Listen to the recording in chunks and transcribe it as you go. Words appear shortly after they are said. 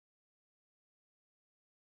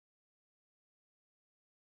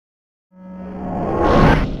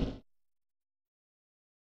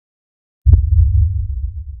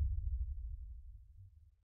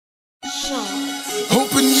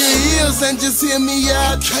and just hear me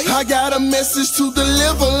out. I got a message to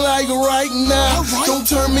deliver like right now. Don't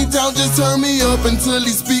turn me down, just turn me up until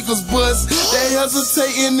these speakers bust. They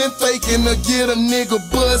hesitating and faking to get a nigga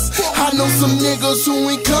bust. I know some niggas who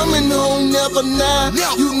ain't coming home never now.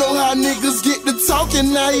 You know how niggas get to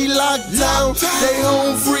talking, now he locked down. They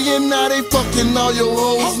home free and now they fucking all your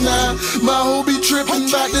hoes now. My hoe be tripping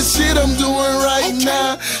about the shit I'm doing right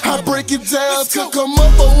now. I break it down to come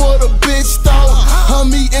up on what a bitch thought.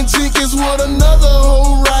 I'm eating Jenkins with another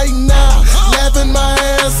hoe right now. Laughing my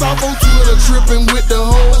ass off on Twitter, tripping with the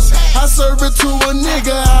hoes. I serve it to a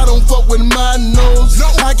nigga, I don't fuck with my nose.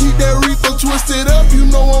 I keep that reefer twisted up, you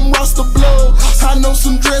know I'm Rasta blow. I know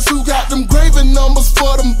some dress who got them graving numbers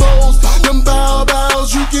for them bows. Them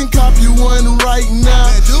bows, you can cop you one right now.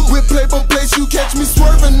 With paper plates, you catch me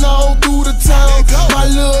swerving all through the town. My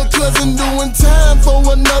little cousin doing time for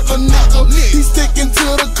another nigga. He's sticking to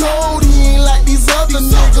the code, he ain't like these other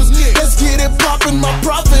niggas. Let's get it poppin', my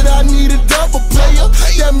profit, I need a double player.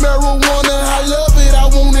 That marijuana, I love it, I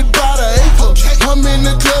want it by the acre. I'm in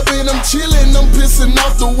the club and I'm chillin', I'm pissing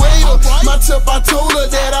off the waiter. My tip, I told her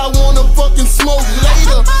that I wanna fucking smoke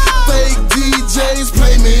later. Fake DJs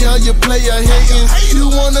play me, or you player hatin'. You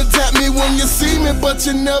wanna tap me when you see me, but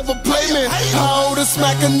you never play me. I oughta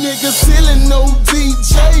smack a nigga ceiling, no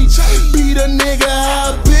DJ. Beat a nigga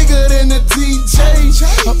out bigger than a DJ.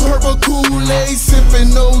 A purple Kool-Aid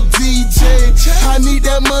sippin', no DJ. I need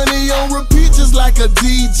that money on repeat just like a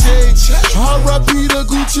DJ. R.I.P. the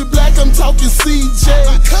Gucci Black, I'm talking CJ.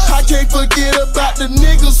 I can't forget about the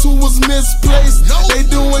niggas who was misplaced. They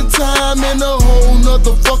doing time in a whole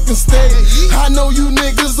nother fucking state. I know you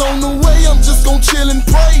niggas on the way, I'm just gon' chill and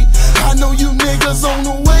pray. I know you niggas on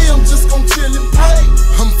the way, I'm just gon' chill and pray.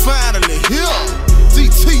 I'm finally here,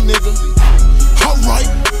 DT nigga. Alright,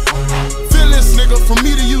 feel this nigga, from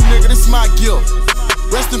me to you nigga, this my gift.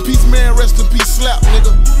 Rest in peace man, rest in peace Slap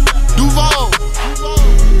nigga. Duval.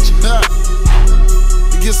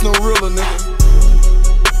 It gets no realer nigga.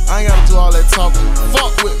 I ain't gotta do all that talking.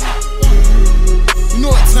 Fuck with me. You know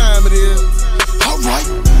what time it is. Alright.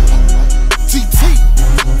 TT.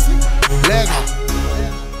 Lego.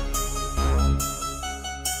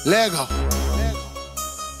 Lego.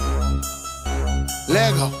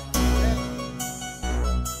 Lego.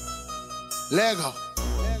 Lego.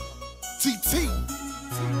 TT.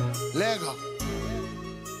 Lego.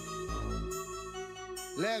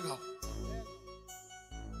 Lego.